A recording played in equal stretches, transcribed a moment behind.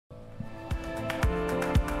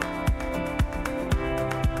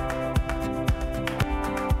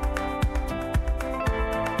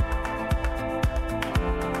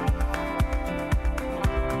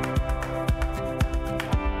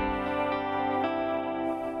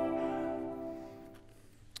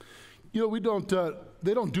You know,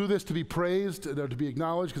 they don't do this to be praised or to be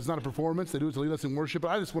acknowledged because it's not a performance. They do it to lead us in worship. But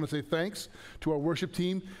I just want to say thanks to our worship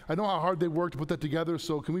team. I know how hard they worked to put that together,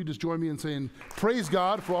 so can we just join me in saying praise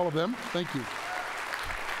God for all of them? Thank you.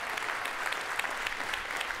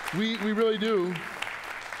 We really do.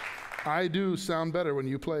 I do sound better when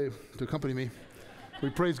you play to accompany me. We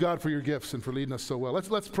praise God for your gifts and for leading us so well.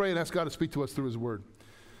 Let's pray and ask God to speak to us through his word.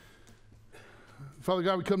 Father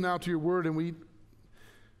God, we come now to your word, and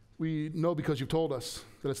we know because you've told us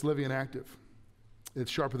that it's living and active.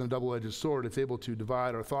 It's sharper than a double-edged sword. It's able to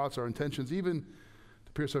divide our thoughts, our intentions, even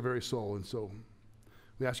to pierce our very soul. And so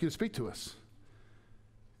we ask you to speak to us.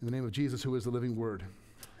 In the name of Jesus, who is the living word.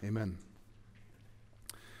 Amen.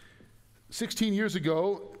 16 years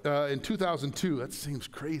ago, in 2002, that seems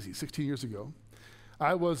crazy, 16 years ago,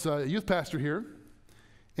 I was a youth pastor here,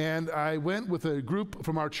 and I went with a group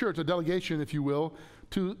from our church, a delegation, if you will,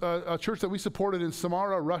 to a church that we supported in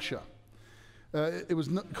Samara, Russia. It's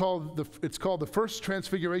called the First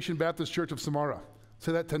Transfiguration Baptist Church of Samara.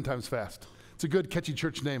 Say that 10 times fast. It's a good, catchy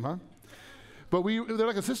church name, huh? But they're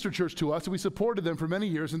like a sister church to us, and we supported them for many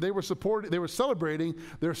years, and they were celebrating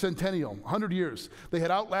their centennial, 100 years. They had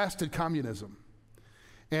outlasted communism.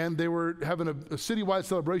 And they were having a citywide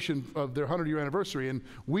celebration of their 100-year anniversary, and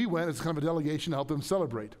we went as kind of a delegation to help them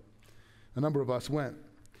celebrate. A number of us went.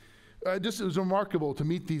 It was remarkable to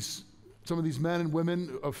meet some of these men and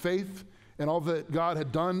women of faith and all that God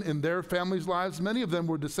had done in their families' lives. Many of them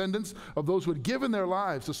were descendants of those who had given their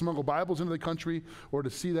lives to smuggle Bibles into the country or to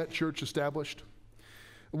see that church established.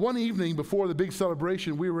 One evening before the big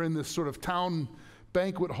celebration, we were in this sort of town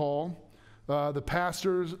banquet hall. The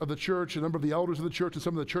pastors of the church, a number of the elders of the church, and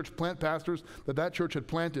some of the church plant pastors that church had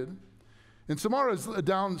planted. And Samara is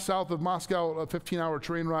down south of Moscow, a 15-hour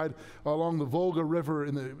train ride along the Volga River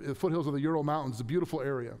in the foothills of the Ural Mountains, a beautiful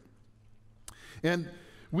area. And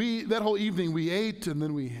that whole evening we ate, and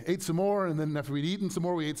then we ate some more, and then after we'd eaten some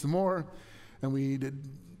more, we ate some more, and we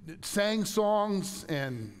sang songs,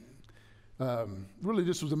 and really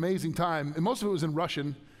just was an amazing time. And most of it was in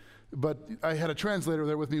Russian, but I had a translator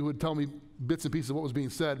there with me who would tell me bits and pieces of what was being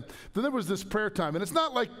said. Then there was this prayer time, and it's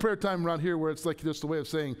not like prayer time around here where it's like just a way of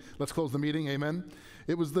saying, let's close the meeting, amen.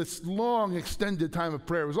 It was this long, extended time of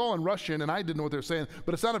prayer. It was all in Russian, and I didn't know what they were saying,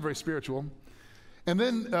 but it sounded very spiritual. And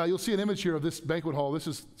then you'll see an image here of this banquet hall. This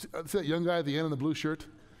is that young guy at the end in the blue shirt.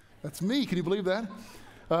 That's me, can you believe that?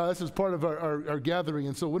 This is part of our gathering.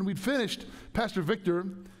 And so when we'd finished, Pastor Victor,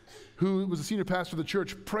 who was a senior pastor of the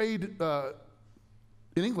church, prayed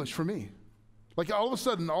in English for me. Like all of a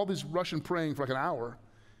sudden, all this Russian praying for like an hour,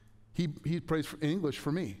 he prays in English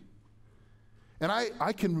for me. And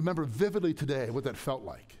I can remember vividly today what that felt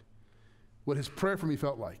like, what his prayer for me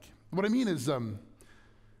felt like. What I mean is,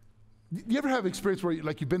 you ever have an experience where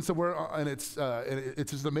you've been somewhere and it's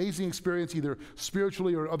this amazing experience, either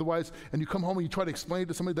spiritually or otherwise, and you come home and you try to explain it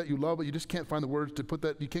to somebody that you love, but you just can't find the words to put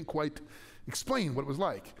that, you can't quite explain what it was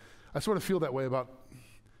like. I sort of feel that way about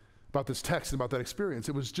this text and about that experience.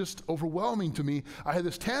 It was just overwhelming to me. I had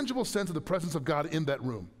this tangible sense of the presence of God in that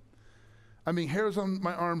room. I mean, hairs on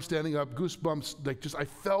my arms standing up, goosebumps, I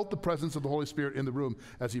felt the presence of the Holy Spirit in the room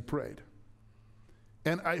as he prayed.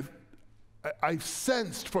 And I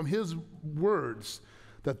sensed from his words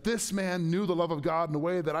that this man knew the love of God in a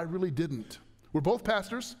way that I really didn't. We're both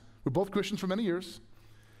pastors. We're both Christians for many years.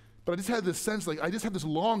 But I just had this sense, I just had this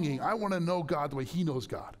longing. I want to know God the way he knows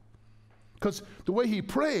God. Because the way he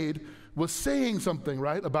prayed was saying something,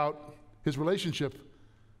 right, about his relationship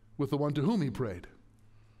with the one to whom he prayed.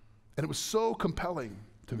 And it was so compelling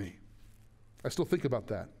to me. I still think about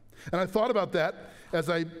that. And I thought about that as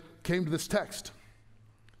I came to this text.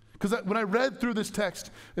 Because when I read through this text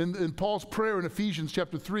in Paul's prayer in Ephesians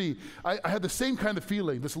chapter 3, I had the same kind of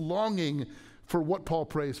feeling, this longing for what Paul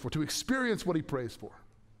prays for, to experience what he prays for.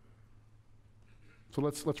 So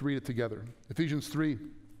let's read it together. Ephesians 3.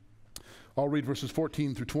 I'll read verses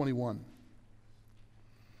 14 through 21.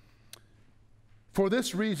 For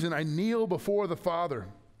this reason I kneel before the Father,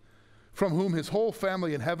 from whom his whole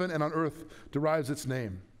family in heaven and on earth derives its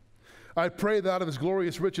name. I pray that out of his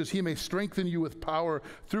glorious riches he may strengthen you with power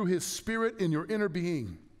through his Spirit in your inner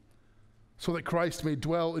being, so that Christ may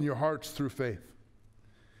dwell in your hearts through faith.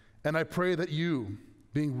 And I pray that you,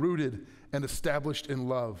 being rooted and established in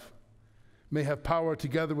love, may have power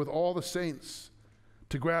together with all the saints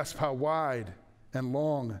to grasp how wide and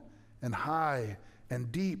long and high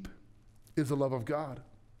and deep is the love of God,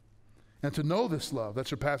 and to know this love that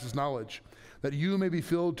surpasses knowledge, that you may be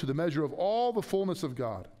filled to the measure of all the fullness of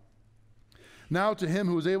God. Now to him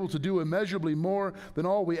who is able to do immeasurably more than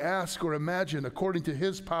all we ask or imagine, according to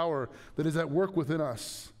his power that is at work within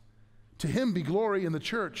us, to him be glory in the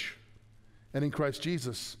church and in Christ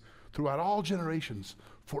Jesus throughout all generations,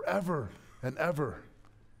 forever and ever.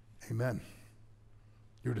 Amen.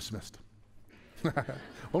 You're dismissed.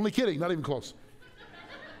 Only kidding, not even close.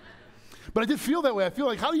 But I did feel that way. I feel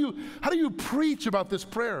like, how do you preach about this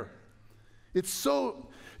prayer? It's so,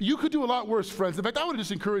 you could do a lot worse, friends. In fact, I would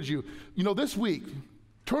just encourage you, this week,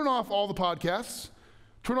 turn off all the podcasts,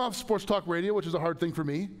 turn off sports talk radio, which is a hard thing for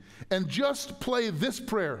me, and just play this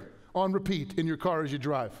prayer on repeat in your car as you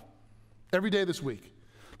drive. Every day this week.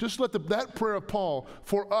 Just let that prayer of Paul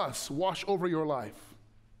for us wash over your life.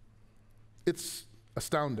 It's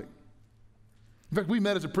astounding. In fact, we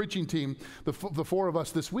met as a preaching team, the four of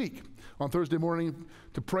us this week on Thursday morning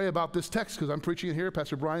to pray about this text, because I'm preaching it here.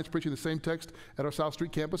 Pastor Brian's preaching the same text at our South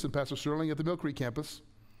Street campus, and Pastor Sterling at the Mill Creek campus.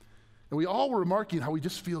 And we all were remarking how we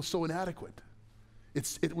just feel so inadequate.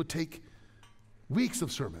 It would take weeks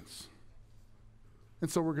of sermons. And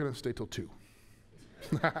so we're going to stay till 2.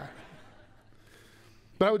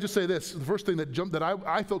 But I would just say this. The first thing that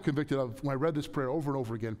I felt convicted of when I read this prayer over and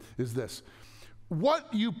over again is this.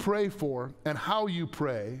 What you pray for and how you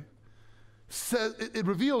pray, it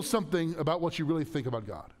reveals something about what you really think about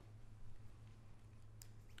God.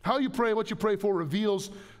 How you pray, what you pray for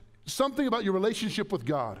reveals something about your relationship with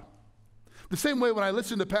God. The same way when I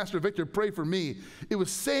listened to Pastor Victor pray for me, it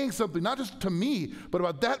was saying something, not just to me, but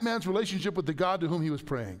about that man's relationship with the God to whom he was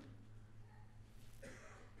praying.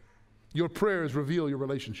 Your prayers reveal your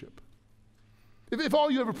relationship. If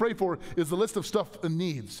all you ever pray for is the list of stuff and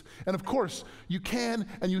needs, and of course, you can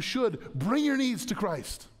and you should bring your needs to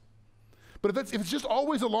Christ. But if it's just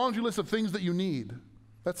always a laundry list of things that you need,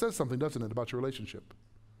 that says something, doesn't it, about your relationship?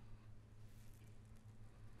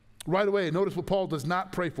 Right away, notice what Paul does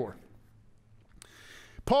not pray for.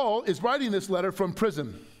 Paul is writing this letter from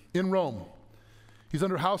prison in Rome. He's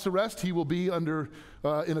under house arrest. He will be in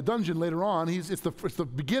a dungeon later on. It's the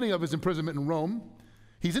beginning of his imprisonment in Rome.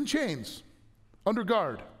 He's in chains, under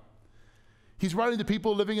guard. He's writing to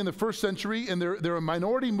people living in the first century, and they're a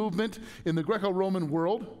minority movement in the Greco-Roman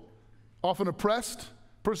world, often oppressed,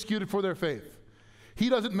 persecuted for their faith. He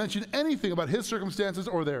doesn't mention anything about his circumstances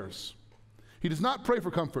or theirs. He does not pray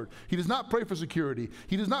for comfort. He does not pray for security.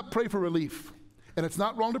 He does not pray for relief. And it's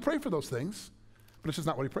not wrong to pray for those things, but it's just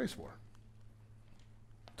not what he prays for.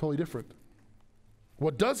 Totally different.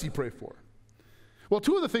 What does he pray for? Well,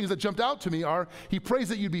 two of the things that jumped out to me are he prays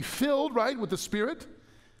that you'd be filled, right, with the Spirit,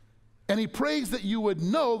 and he prays that you would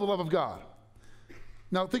know the love of God.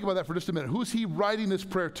 Now, think about that for just a minute. Who's he writing this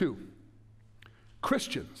prayer to?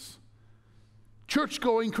 Christians.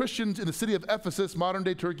 Church-going Christians in the city of Ephesus,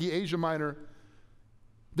 modern-day Turkey, Asia Minor.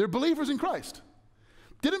 They're believers in Christ.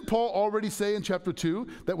 Didn't Paul already say in chapter 2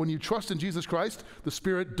 that when you trust in Jesus Christ, the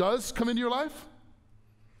Spirit does come into your life?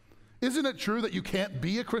 Isn't it true that you can't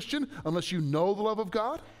be a Christian unless you know the love of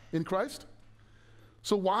God in Christ?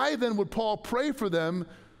 So why then would Paul pray for them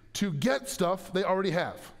to get stuff they already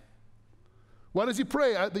have? Why does he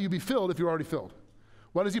pray that you be filled if you're already filled?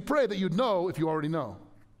 Why does he pray that you'd know if you already know?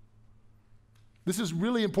 This is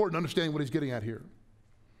really important understanding what he's getting at here.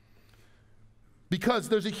 Because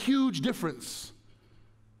there's a huge difference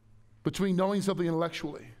between knowing something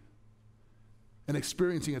intellectually and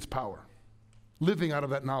experiencing its power, living out of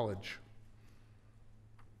that knowledge.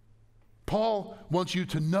 Paul wants you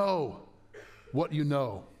to know what you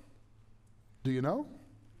know. Do you know?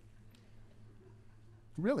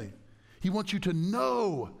 Really? He wants you to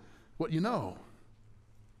know what you know.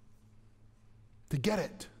 To get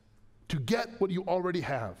it. To get what you already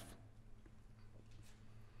have.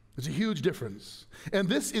 There's a huge difference. And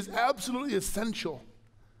this is absolutely essential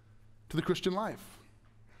to the Christian life.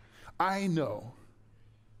 I know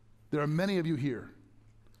there are many of you here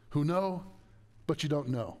who know, but you don't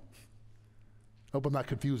know. I hope I'm not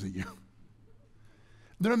confusing you.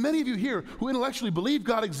 There are many of you here who intellectually believe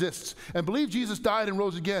God exists and believe Jesus died and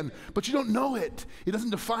rose again, but you don't know it. It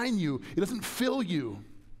doesn't define you. It doesn't fill you.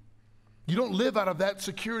 You don't live out of that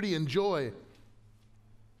security and joy.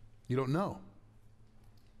 You don't know.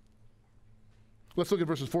 Let's look at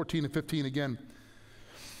verses 14 and 15 again.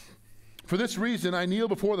 For this reason, I kneel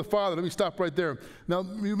before the Father. Let me stop right there. Now,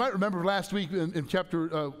 you might remember last week in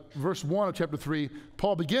verse 1 of chapter 3,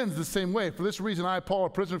 Paul begins the same way. For this reason, I, Paul, a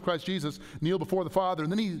prisoner of Christ Jesus, kneel before the Father.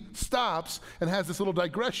 And then he stops and has this little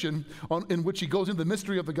digression in which he goes into the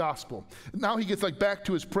mystery of the gospel. Now he gets back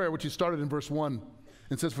to his prayer, which he started in verse 1.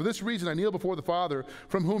 And says, for this reason, I kneel before the Father,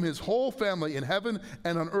 from whom his whole family in heaven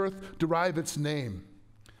and on earth derive its name.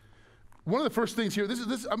 One of the first things here,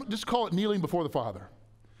 I'm just call it kneeling before the Father.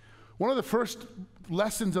 One of the first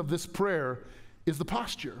lessons of this prayer is the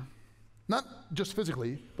posture, not just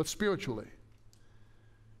physically, but spiritually.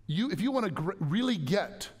 If you want to really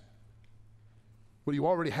get what you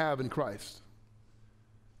already have in Christ.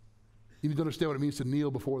 You need to understand what it means to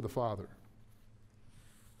kneel before the Father.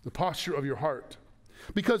 The posture of your heart.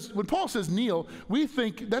 Because when Paul says kneel, we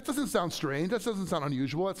think that doesn't sound strange, that doesn't sound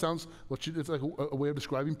unusual, that sounds, it's like a way of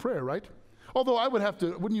describing prayer, right? Although I would have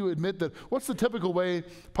to, wouldn't you admit that, what's the typical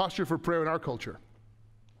posture for prayer in our culture?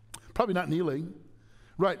 Probably not kneeling.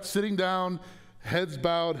 Right, sitting down, heads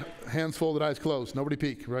bowed, hands folded, eyes closed. Nobody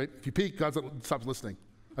peek, right? If you peek, God stops listening.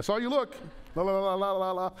 I saw you look. La, la, la, la,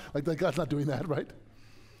 la, la. Like God's not doing that, right?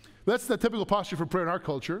 That's the typical posture for prayer in our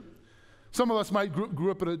culture. Some of us might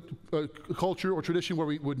grew up in a culture or tradition where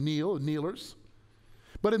we would kneel, kneelers.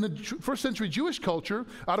 But in the first century Jewish culture,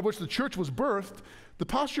 out of which the church was birthed, the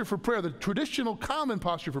posture for prayer, the traditional common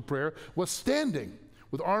posture for prayer, was standing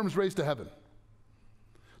with arms raised to heaven.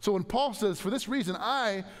 So when Paul says, for this reason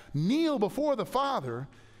I kneel before the Father,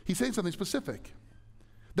 he's saying something specific.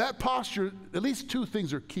 That posture, at least two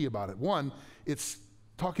things are key about it. One, it's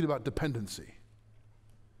talking about dependency.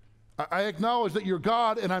 I acknowledge that you're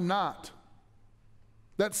God and I'm not.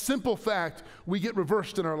 That simple fact we get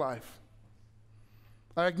reversed in our life.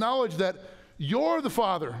 I acknowledge that you're the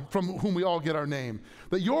Father from whom we all get our name,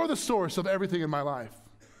 that you're the source of everything in my life.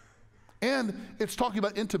 And it's talking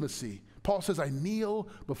about intimacy. Paul says, I kneel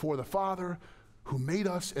before the Father who made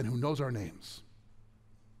us and who knows our names.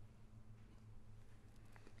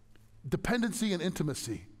 Dependency and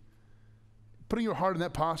intimacy. Putting your heart in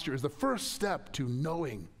that posture is the first step to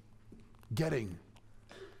knowing, getting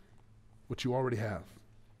what you already have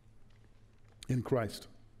in Christ.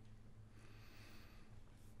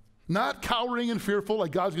 Not cowering and fearful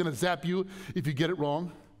like God's going to zap you if you get it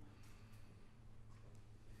wrong.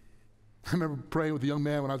 I remember praying with a young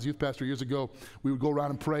man when I was a youth pastor years ago. We would go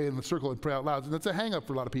around and pray in the circle and pray out loud. And that's a hang-up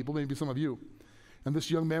for a lot of people, maybe some of you. And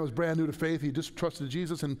this young man was brand new to faith. He just trusted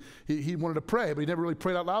Jesus, and he wanted to pray, but he never really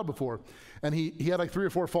prayed out loud before. And he had like 3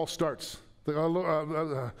 or 4 false starts. Like,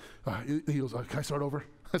 he goes, can I start over?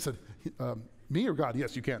 I said, me or God?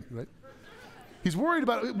 Yes, you can, right? He's worried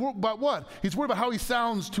about what? He's worried about how he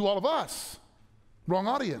sounds to all of us. Wrong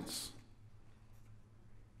audience.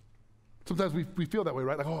 Sometimes we feel that way,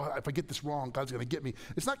 right? Like, oh, if I get this wrong, God's going to get me.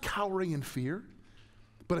 It's not cowering in fear,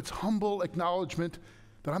 but it's humble acknowledgement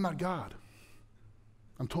that I'm not God.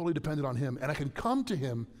 I'm totally dependent on him, and I can come to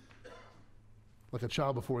him like a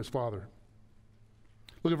child before his father.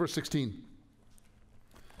 Look at verse 16.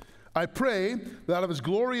 I pray that out of his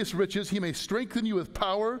glorious riches he may strengthen you with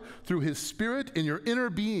power through his Spirit in your inner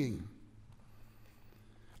being.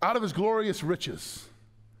 Out of his glorious riches.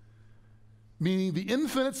 Meaning the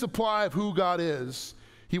infinite supply of who God is,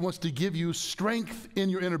 he wants to give you strength in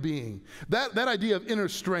your inner being. That idea of inner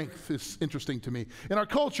strength is interesting to me. In our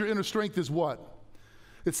culture, inner strength is what?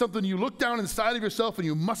 It's something you look down inside of yourself and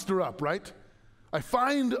you muster up, right? I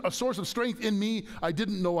find a source of strength in me I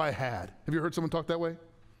didn't know I had. Have you heard someone talk that way?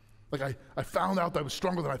 Like I found out that I was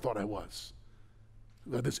stronger than I thought I was.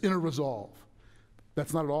 This inner resolve.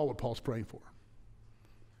 That's not at all what Paul's praying for.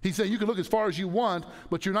 He's saying you can look as far as you want,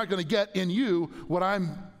 but you're not going to get in you what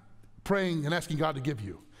I'm praying and asking God to give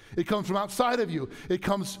you. It comes from outside of you. It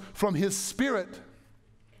comes from his Spirit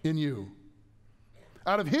in you.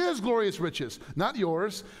 Out of his glorious riches, not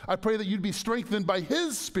yours, I pray that you'd be strengthened by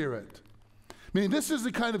his Spirit. Meaning this is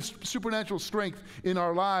the kind of supernatural strength in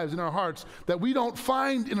our lives, in our hearts, that we don't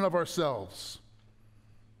find in and of ourselves.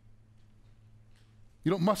 You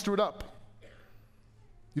don't muster it up.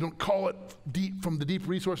 You don't call it deep from the deep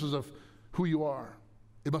resources of who you are.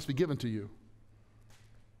 It must be given to you.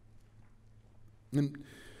 And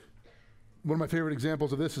one of my favorite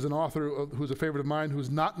examples of this is an author who's a favorite of mine who's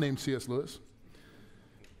not named C.S. Lewis.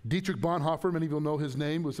 Dietrich Bonhoeffer, many of you will know his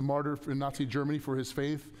name, was a martyr in Nazi Germany for his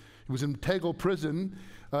faith. He was in Tegel prison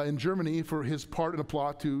in Germany for his part in a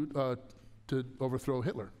plot to overthrow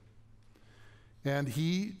Hitler. And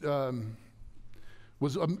he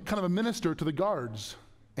was kind of a minister to the guards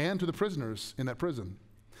and to the prisoners in that prison.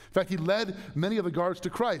 In fact, he led many of the guards to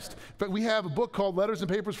Christ. In fact, we have a book called Letters and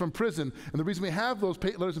Papers from Prison, and the reason we have those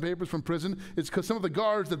letters and papers from prison is because some of the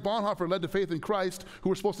guards that Bonhoeffer led to faith in Christ, who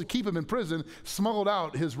were supposed to keep him in prison, smuggled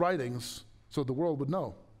out his writings so the world would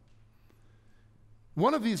know.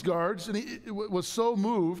 One of these guards, and he was so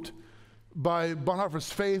moved by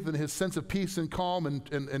Bonhoeffer's faith and his sense of peace and calm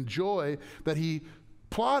and joy that he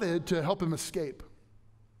plotted to help him escape.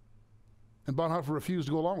 And Bonhoeffer refused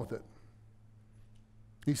to go along with it.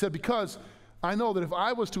 He said, because I know that if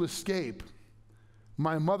I was to escape,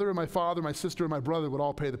 my mother and my father, my sister and my brother would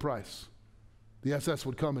all pay the price. The SS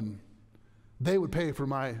would come and they would pay for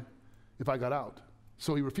if I got out.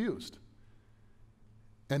 So he refused.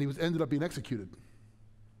 And he ended up being executed.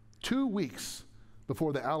 2 weeks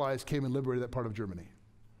before the Allies came and liberated that part of Germany.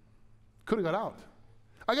 Could have got out.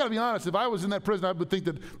 I got to be honest, if I was in that prison, I would think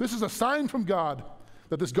that this is a sign from God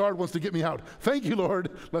that this guard wants to get me out. Thank you,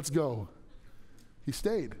 Lord. Let's go. He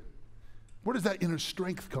stayed. Where does that inner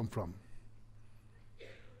strength come from?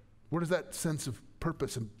 Where does that sense of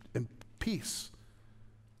purpose and peace?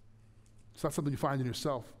 It's not something you find in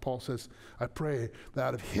yourself. Paul says, I pray that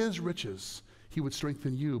out of his riches, he would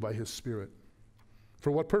strengthen you by his Spirit. For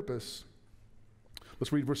what purpose?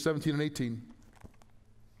 Let's read verse 17 and 18.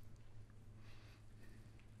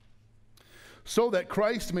 So that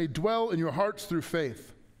Christ may dwell in your hearts through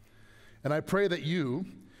faith. And I pray that you,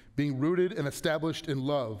 being rooted and established in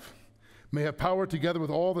love, may have power together with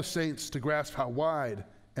all the saints to grasp how wide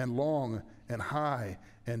and long and high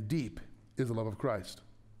and deep is the love of Christ.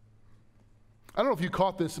 I don't know if you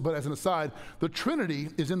caught this, but as an aside, the Trinity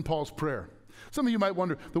is in Paul's prayer. Some of you might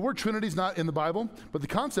wonder, the word Trinity is not in the Bible, but the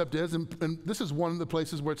concept is, and this is one of the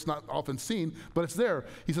places where it's not often seen, but it's there.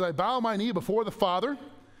 He says, I bow my knee before the Father,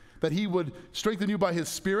 that he would strengthen you by his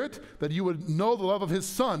Spirit, that you would know the love of his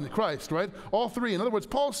Son, Christ, right? All three. In other words,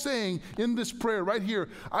 Paul's saying in this prayer right here,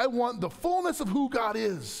 I want the fullness of who God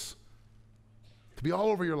is to be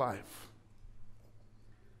all over your life.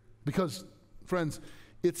 Because, friends,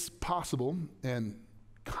 it's possible and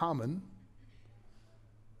common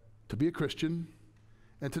to be a Christian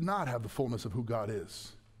and to not have the fullness of who God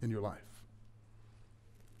is in your life.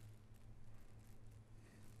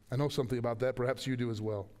 I know something about that. Perhaps you do as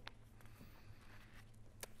well.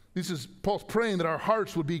 Paul's praying that our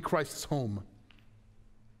hearts would be Christ's home.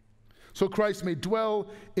 So Christ may dwell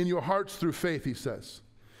in your hearts through faith, he says.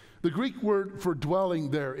 The Greek word for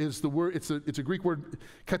dwelling there is the word, it's a Greek word,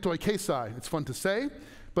 katoikesai. It's fun to say,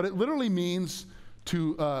 but it literally means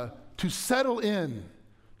to settle in,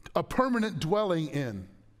 a permanent dwelling in.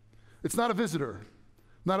 It's not a visitor,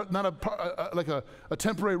 not like a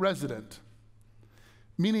temporary resident.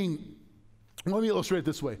 Meaning, let me illustrate it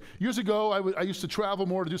this way. Years ago, I used to travel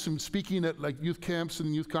more to do some speaking at like youth camps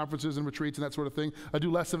and youth conferences and retreats and that sort of thing. I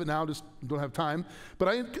do less of it now, just don't have time. But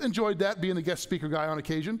I enjoyed that, being the guest speaker guy on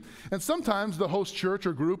occasion. And sometimes the host church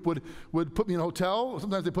or group would put me in a hotel.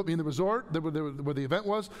 Sometimes they put me in the resort where the event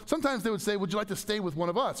was. Sometimes they would say, would you like to stay with one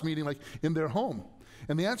of us, meaning like in their home?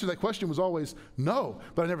 And the answer to that question was always no,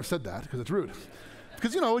 but I never said that because it's rude.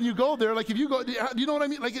 Because, you know, when you go there, like if you go, do you know what I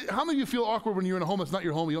mean? Like, how many of you feel awkward when you're in a home that's not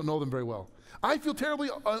your home, you don't know them very well? I feel terribly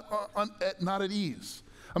not at ease.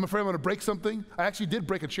 I'm afraid I'm going to break something. I actually did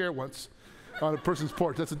break a chair once on a person's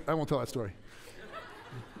porch. I won't tell that story.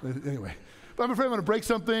 Anyway. But I'm afraid I'm going to break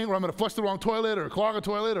something, or I'm going to flush the wrong toilet, or clog a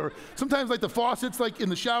toilet, or sometimes like the faucet's like in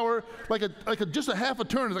the shower, just a half a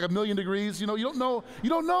turn is like 1,000,000 degrees. You know, you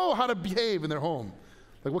don't know how to behave in their home.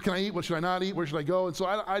 Like, what can I eat? What should I not eat? Where should I go? And so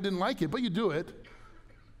I didn't like it, but you do it.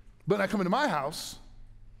 But when I come into my house,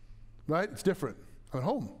 right, it's different. I'm at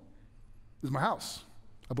home. This is my house.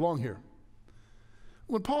 I belong here.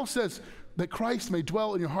 When Paul says that Christ may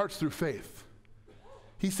dwell in your hearts through faith,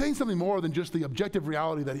 he's saying something more than just the objective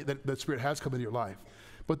reality that Spirit has come into your life,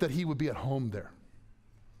 but that he would be at home there.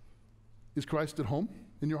 Is Christ at home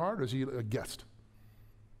in your heart, or is he a guest?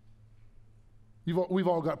 We've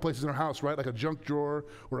all got places in our house, right? Like a junk drawer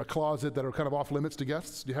or a closet that are kind of off limits to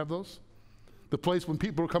guests. Do you have those? The place when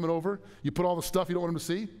people are coming over, you put all the stuff you don't want them to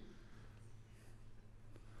see?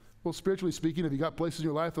 Well, spiritually speaking, if you got places in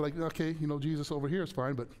your life that are like, okay, you know, Jesus over here is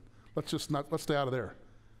fine, but let's stay out of there.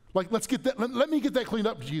 Like, let me get that cleaned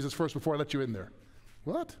up, Jesus, first before I let you in there.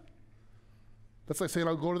 What? That's like saying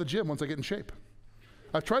I'll go to the gym once I get in shape.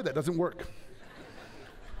 I've tried that, doesn't work.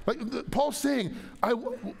 Like Paul's saying, I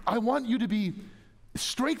want you to be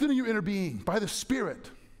strengthened in your inner being by the Spirit.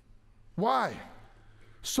 Why?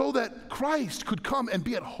 So that Christ could come and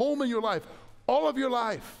be at home in your life, all of your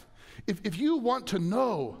life. If you want to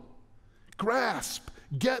know, grasp,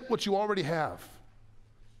 get what you already have,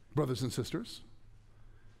 brothers and sisters,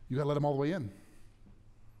 you got to let him all the way in.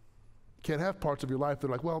 Can't have parts of your life that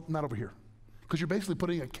are like, well, not over here. Because you're basically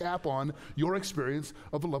putting a cap on your experience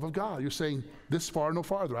of the love of God. You're saying, this far, no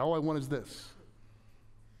farther. All I want is this.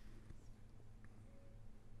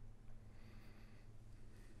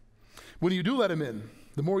 When you do let him in,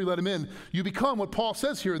 the more you let him in, you become what Paul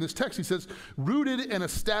says here in this text. He says, rooted and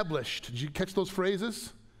established. Did you catch those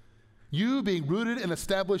phrases? You being rooted and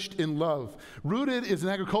established in love. Rooted is an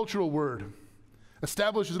agricultural word.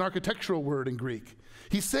 Established is an architectural word in Greek.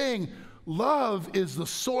 He's saying, love is the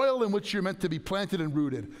soil in which you're meant to be planted and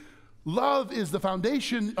rooted. Love is the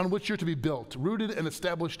foundation on which you're to be built, rooted and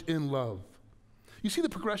established in love. You see the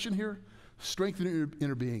progression here? Strengthening your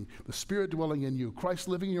inner being, the Spirit dwelling in you, Christ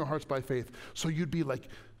living in your hearts by faith, so you'd be like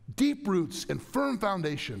deep roots and firm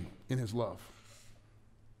foundation in his love.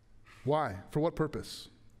 Why? For what purpose?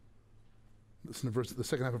 Listen to the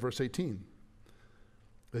second half of verse 18.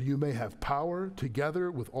 That you may have power together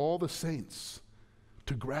with all the saints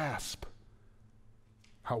to grasp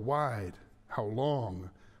how wide, how long,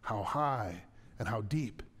 how high, and how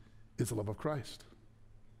deep is the love of Christ.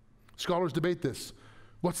 Scholars debate this.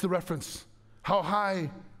 What's the reference? How high,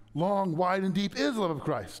 long, wide, and deep is the love of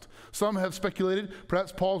Christ? Some have speculated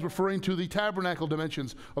perhaps Paul's referring to the tabernacle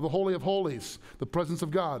dimensions of the Holy of Holies, the presence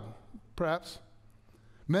of God, perhaps.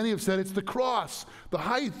 Many have said it's the cross, the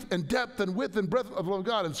height and depth and width and breadth of the love of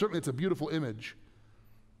God, and certainly it's a beautiful image.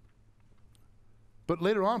 But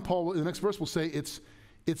later on, Paul, in the next verse, will say it's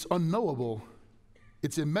unknowable,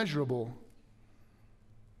 it's immeasurable.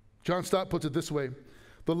 John Stott puts it this way: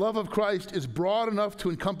 the love of Christ is broad enough to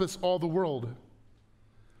encompass all the world,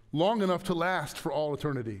 long enough to last for all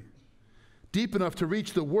eternity, deep enough to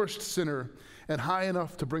reach the worst sinner, and high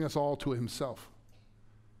enough to bring us all to himself.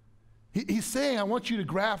 He's saying, I want you to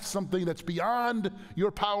grasp something that's beyond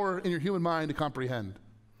your power in your human mind to comprehend.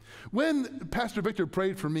 When Pastor Victor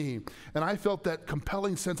prayed for me, and I felt that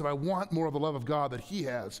compelling sense of I want more of the love of God that he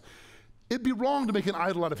has, it'd be wrong to make an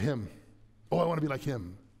idol out of him. Oh, I want to be like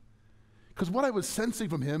him. Because what I was sensing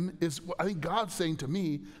from him is, I think God's saying to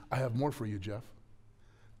me, I have more for you, Jeff.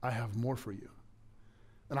 I have more for you.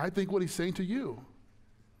 And I think what he's saying to you,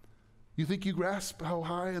 you think you grasp how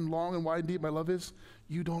high and long and wide and deep my love is?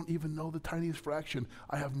 You don't even know the tiniest fraction.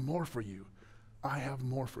 I have more for you. I have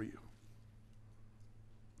more for you.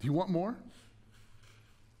 Do you want more?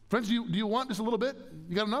 Friends, do you want just a little bit?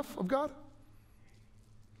 You got enough of God?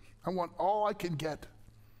 I want all I can get.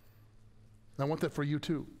 And I want that for you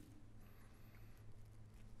too.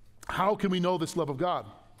 How can we know this love of God?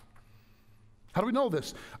 How do we know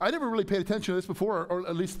this? I never really paid attention to this before, or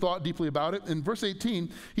at least thought deeply about it. In verse 18,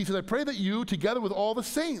 he says, I pray that you, together with all the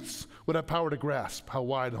saints, would have power to grasp how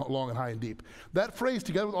wide, how long, and high and deep. That phrase,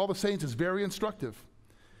 together with all the saints, is very instructive.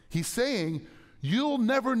 He's saying, you'll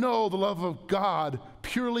never know the love of God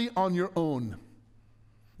purely on your own.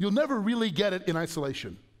 You'll never really get it in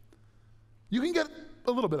isolation. You can get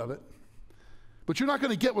a little bit of it, but you're not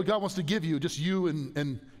going to get what God wants to give you, just you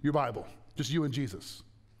and your Bible, just you and Jesus.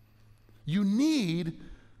 You need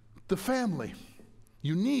the family.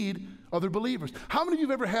 You need other believers. How many of you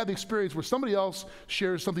have ever had the experience where somebody else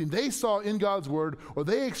shares something they saw in God's word or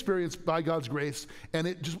they experienced by God's grace,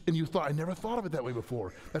 and you thought, I never thought of it that way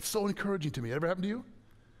before? That's so encouraging to me. Ever happened to you?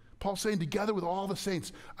 Paul's saying, together with all the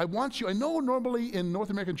saints, I know normally in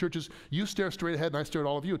North American churches, you stare straight ahead and I stare at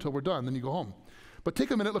all of you until we're done, then you go home. But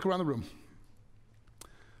take a minute, look around the room.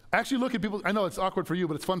 Actually look at people. I know it's awkward for you,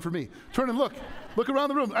 but it's fun for me. Turn and look. Look around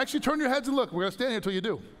the room. Actually turn your heads and look. We're going to stand here until you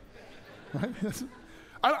do. Right?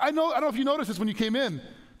 I don't know if you noticed this when you came in,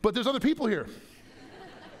 but there's other people here.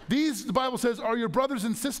 These, the Bible says, are your brothers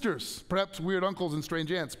and sisters. Perhaps weird uncles and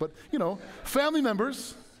strange aunts, but, family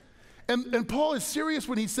members. And Paul is serious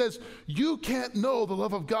when he says, you can't know the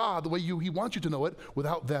love of God the way he wants you to know it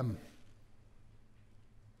without them.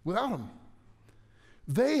 Without them.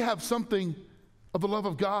 They have something of the love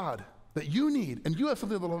of God that you need, and you have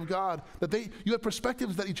something of the love of God that you have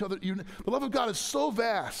perspectives that the love of God is so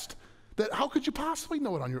vast that how could you possibly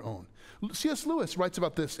know it on your own? C.S. Lewis writes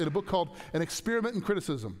about this in a book called An Experiment in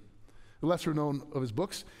Criticism, the lesser known of his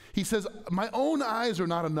books. He says, my own eyes are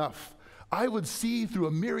not enough. I would see through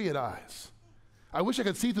a myriad eyes. I wish I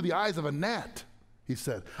could see through the eyes of a gnat, he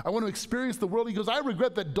said. I want to experience the world. He goes, I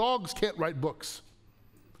regret that dogs can't write books.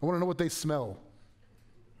 I want to know what they smell,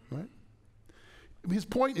 right? His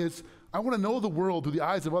point is, I want to know the world through the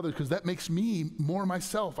eyes of others because that makes me more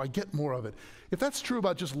myself. I get more of it. If that's true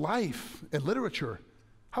about just life and literature,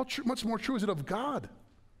 how much more true is it of God?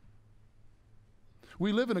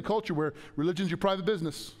 We live in a culture where religion's your private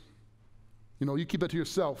business. You keep that to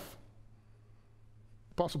yourself.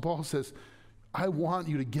 Apostle Paul says, I want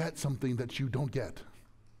you to get something that you don't get.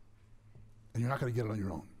 And you're not going to get it on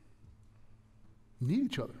your own. You need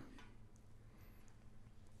each other.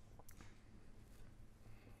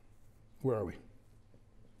 Where are we?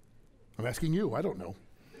 I'm asking you. I don't know.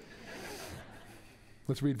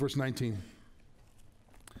 Let's read verse 19.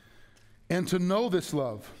 And to know this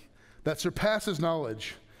love that surpasses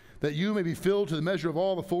knowledge, that you may be filled to the measure of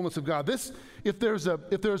all the fullness of God. This, if there's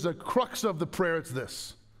a crux of the prayer, it's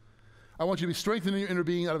this. I want you to be strengthened in your inner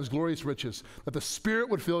being out of his glorious riches, that the Spirit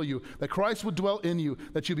would fill you, that Christ would dwell in you,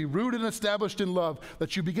 that you be rooted and established in love,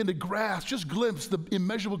 that you begin to grasp, just glimpse the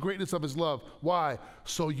immeasurable greatness of his love. Why?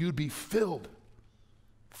 So you'd be filled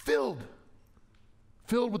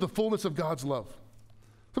with the fullness of God's love.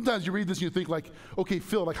 Sometimes you read this and you think okay,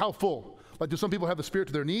 filled, how full? Do some people have the Spirit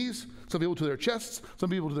to their knees? Some people to their chests?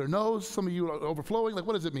 Some people to their nose? Some of you are overflowing?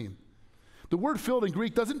 What does it mean? The word filled in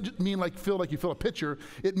Greek doesn't just mean like filled like you fill a pitcher.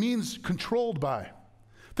 It means controlled by.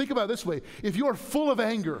 Think about it this way. If you're full of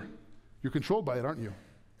anger, you're controlled by it, aren't you?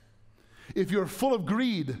 If you're full of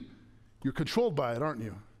greed, you're controlled by it, aren't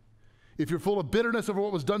you? If you're full of bitterness over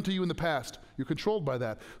what was done to you in the past, you're controlled by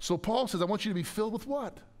that. So Paul says, I want you to be filled with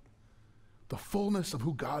what? The fullness of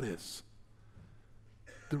who God is.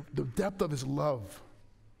 The depth of his love.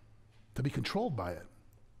 To be controlled by it.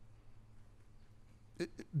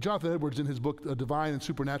 Jonathan Edwards, in his book, A Divine and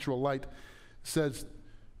Supernatural Light, says,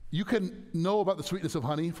 you can know about the sweetness of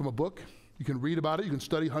honey from a book. You can read about it. You can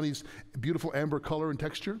study honey's beautiful amber color and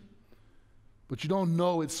texture. But you don't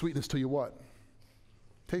know its sweetness till you what?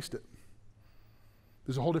 Taste it.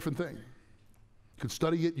 There's a whole different thing. You can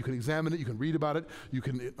study it, you can examine it, you can read about it, you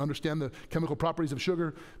can understand the chemical properties of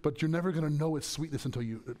sugar, but you're never going to know its sweetness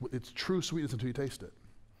its true sweetness until you taste it.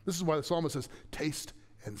 This is why the psalmist says, taste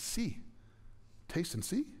and see. Taste and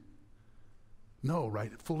see? Know,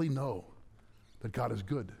 right? Fully know that God is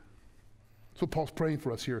good. So Paul's praying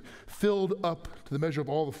for us here. Filled up to the measure of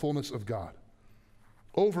all the fullness of God.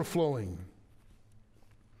 Overflowing.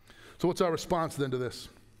 So what's our response then to this?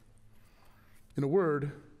 In a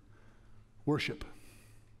word, worship.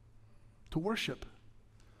 To worship.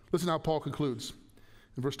 Listen how Paul concludes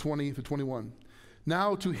in verse 20 to 21.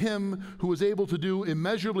 Now to him who is able to do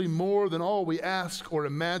immeasurably more than all we ask or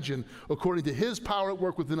imagine, according to his power at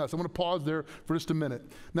work within us. I'm going to pause there for just a minute.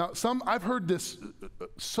 Now, I've heard this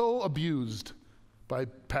so abused by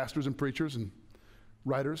pastors and preachers and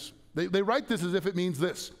writers. They write this as if it means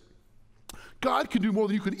this. God can do more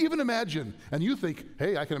than you could even imagine. And you think,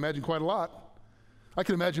 hey, I can imagine quite a lot. I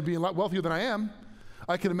can imagine being a lot wealthier than I am.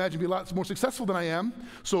 I can imagine being a lot more successful than I am.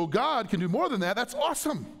 So God can do more than that. That's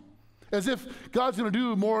awesome. As if God's going to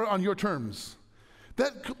do more on your terms.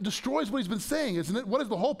 That destroys what he's been saying, isn't it? What is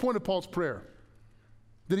the whole point of Paul's prayer?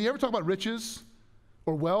 Did he ever talk about riches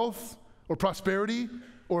or wealth or prosperity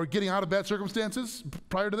or getting out of bad circumstances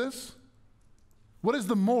prior to this? What is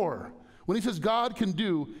the more? When he says God can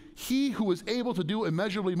do, he who is able to do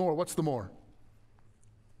immeasurably more, what's the more?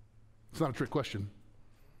 It's not a trick question.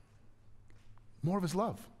 More of his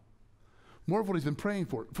love. More of what he's been praying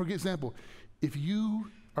for. For example, if you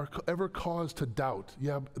are ever caused to doubt,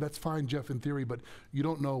 yeah, that's fine, Jeff, in theory, but you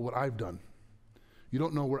don't know what I've done. You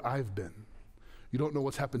don't know where I've been. You don't know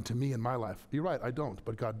what's happened to me in my life. You're right, I don't,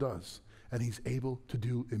 but God does. And he's able to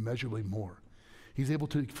do immeasurably more. He's able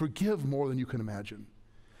to forgive more than you can imagine.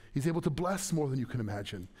 He's able to bless more than you can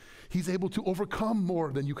imagine. He's able to overcome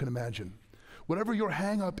more than you can imagine. Whatever your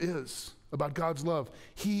hang-up is about God's love,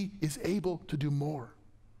 he is able to do more,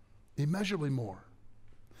 immeasurably more.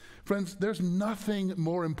 Friends, there's nothing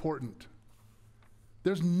more important.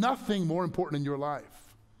 There's nothing more important in your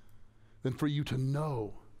life than for you to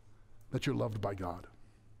know that you're loved by God.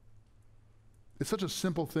 It's such a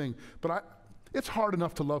simple thing, but it's hard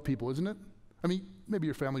enough to love people, isn't it? I mean, maybe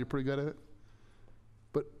your family, you're pretty good at it,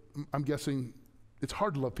 but I'm guessing it's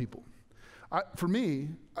hard to love people. For me,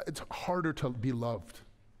 it's harder to be loved.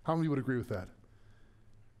 How many would agree with that?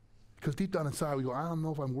 Because deep down inside, we go, I don't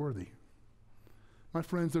know if I'm worthy. My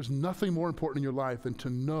friends, there's nothing more important in your life than to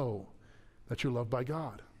know that you're loved by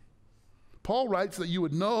God. Paul writes that you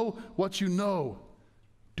would know what you know.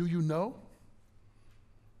 Do you know?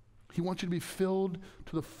 He wants you to be filled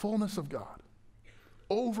to the fullness of God,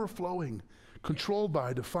 overflowing, controlled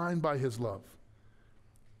by, defined by his love.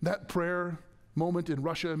 That prayer moment in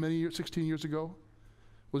Russia 16 years ago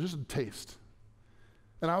was just a taste.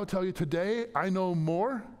 And I would tell you today, I know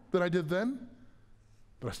more than I did then,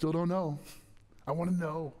 but I still don't know. I want to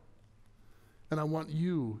know. And I want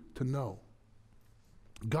you to know.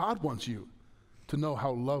 God wants you to know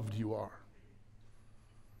how loved you are.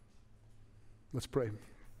 Let's pray.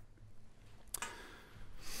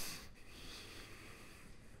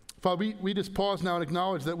 Father, we just pause now and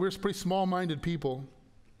acknowledge that we're pretty small-minded people.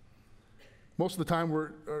 Most of the time,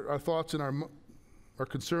 our thoughts and our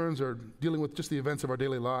concerns are dealing with just the events of our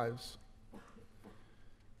daily lives.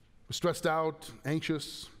 We're stressed out,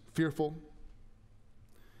 anxious, fearful.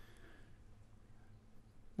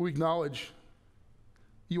 We acknowledge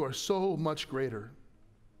you are so much greater,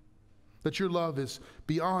 that your love is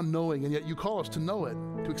beyond knowing, and yet you call us to know it,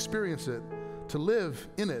 to experience it, to live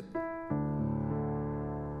in it.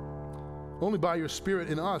 Only by your Spirit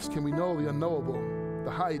in us can we know the unknowable, the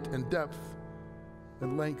height and depth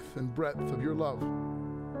and length and breadth of your love.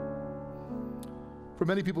 For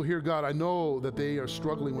many people here, God, I know that they are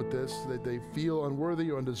struggling with this, that they feel unworthy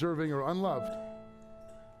or undeserving or unloved.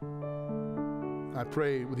 I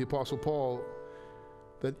pray with the Apostle Paul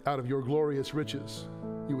that out of your glorious riches,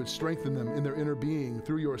 you would strengthen them in their inner being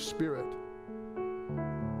through your Spirit,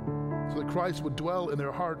 so that Christ would dwell in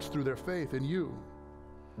their hearts through their faith in you.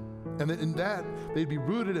 And that in that, they'd be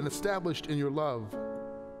rooted and established in your love.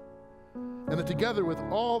 And that together with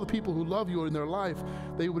all the people who love you in their life,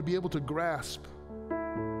 they would be able to grasp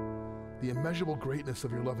the immeasurable greatness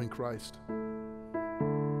of your loving Christ,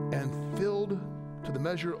 and filled to the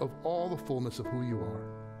measure of all the fullness of who you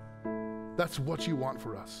are. That's what you want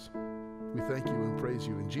for us. We thank you and praise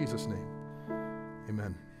you in Jesus' name.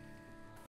 Amen.